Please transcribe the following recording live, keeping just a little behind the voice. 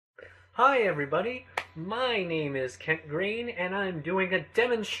Hi everybody, my name is Kent Green and I'm doing a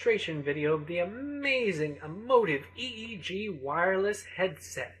demonstration video of the amazing Emotiv EEG wireless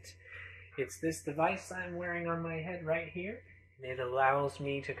headset. It's this device I'm wearing on my head right here, and it allows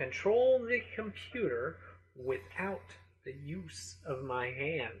me to control the computer without the use of my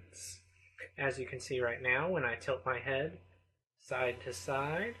hands. As you can see right now, when I tilt my head side to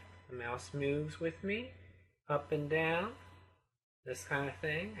side, the mouse moves with me, up and down, this kind of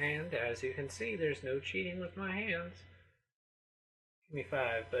thing, and as you can see, there's no cheating with my hands. Give me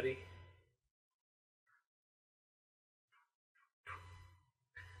 5, buddy.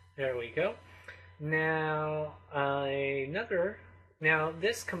 There we go. Now,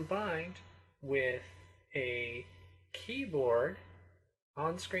 this combined with a keyboard,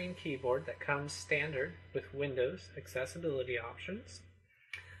 on-screen keyboard that comes standard with Windows accessibility options,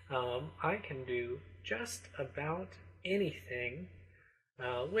 I can do just about anything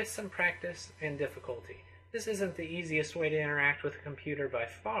with some practice and difficulty. This isn't the easiest way to interact with a computer by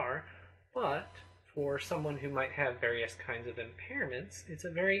far, but for someone who might have various kinds of impairments, it's a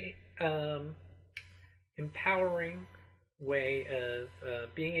very empowering way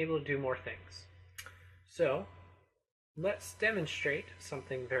of being able to do more things. So let's demonstrate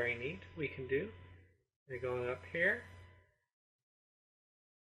something very neat we can do. We're going up here.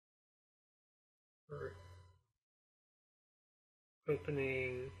 We're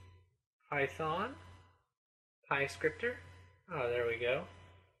opening Python, PyScripter. Oh, there we go.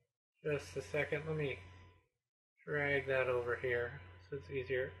 Just a second, let me drag that over here so it's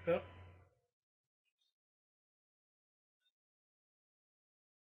easier. Oh.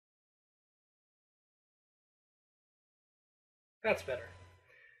 That's better.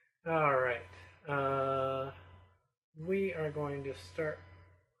 All right. We are going to start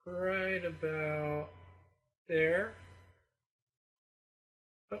right about there.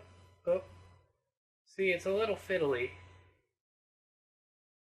 Oh. See, it's a little fiddly,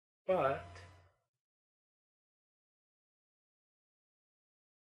 but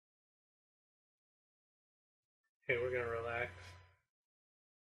okay, we're gonna relax.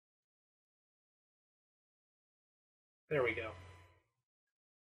 There we go.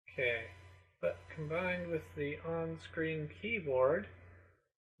 Okay, but combined with the on-screen keyboard,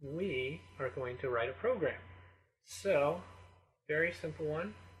 we are going to write a program. So, very simple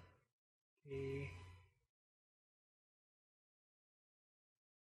one. The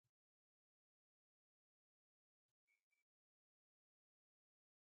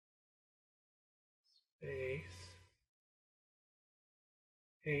space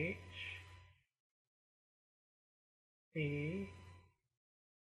H E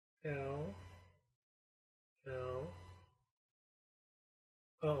L L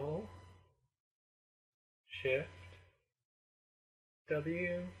O Shift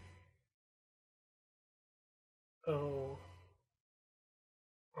W O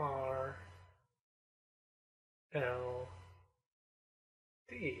R L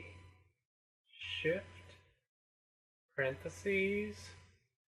D. Shift parentheses,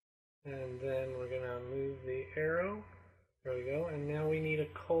 and then we're gonna move the arrow. There we go. And now we need a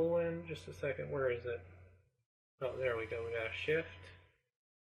colon. Just a second. Where is it? Oh, there we go. We got a shift.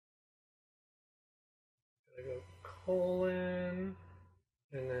 Gotta go colon,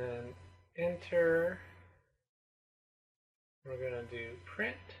 and then enter. We're gonna do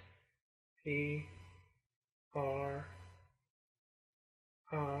print P R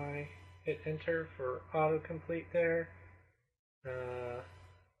I. Hit enter for autocomplete there.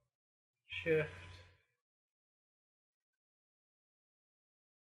 Shift.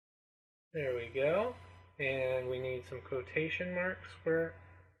 There we go. And we need some quotation marks.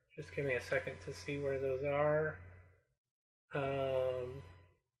 Just give me a second to see where those are.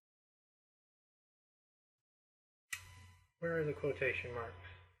 Where are the quotation marks?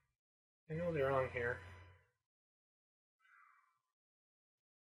 I know they're on here.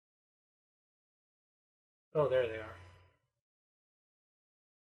 Oh, there they are.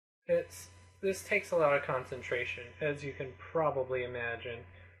 This takes a lot of concentration, as you can probably imagine.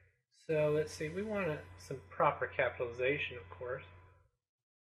 So let's see, we want some proper capitalization, of course.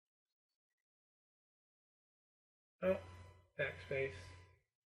 Oh, backspace,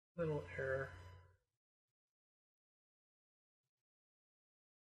 little error.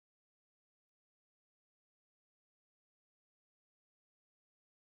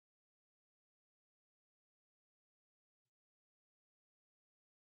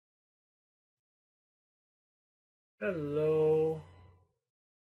 Hello,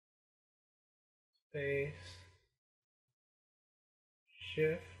 space,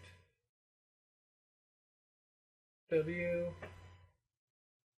 shift, W,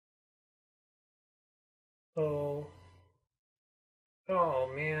 Oh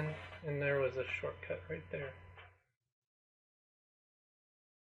man, and there was a shortcut right there.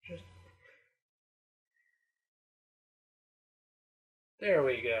 Just there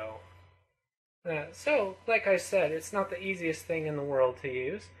we go. So, like I said, it's not the easiest thing in the world to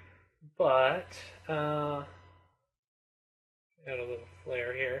use, but got a little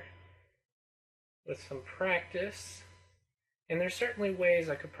flare here. With some practice, and there's certainly ways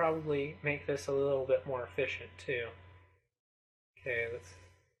I could probably make this a little bit more efficient too. Okay, let's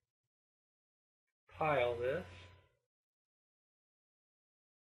pile this.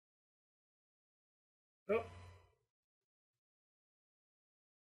 Oh,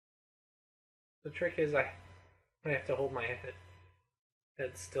 the trick is I have to hold my head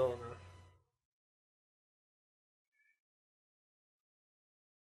still enough.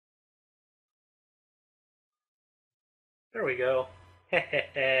 There we go.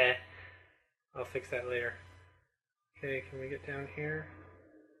 I'll fix that later. Okay, can we get down here?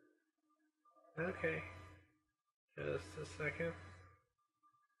 Okay, just a second.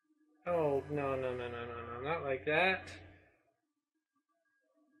 Oh, no, no, no, no, no, no, not like that.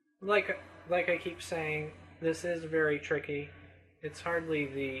 Like I keep saying, this is very tricky. It's hardly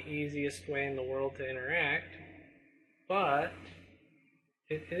the easiest way in the world to interact, but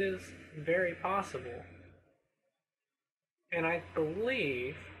it is very possible. And I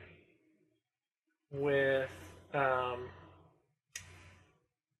believe with,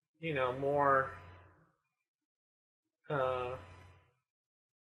 more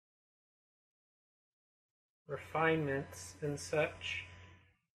refinements and such,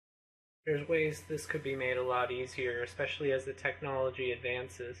 there's ways this could be made a lot easier, especially as the technology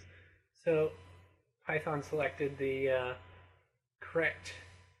advances. So Python selected the correct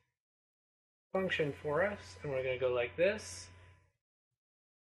function for us, and we're going to go like this,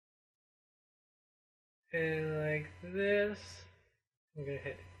 and like this. I'm going to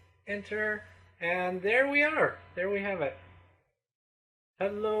hit enter, and there we are. There we have it.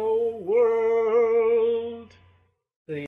 Hello world.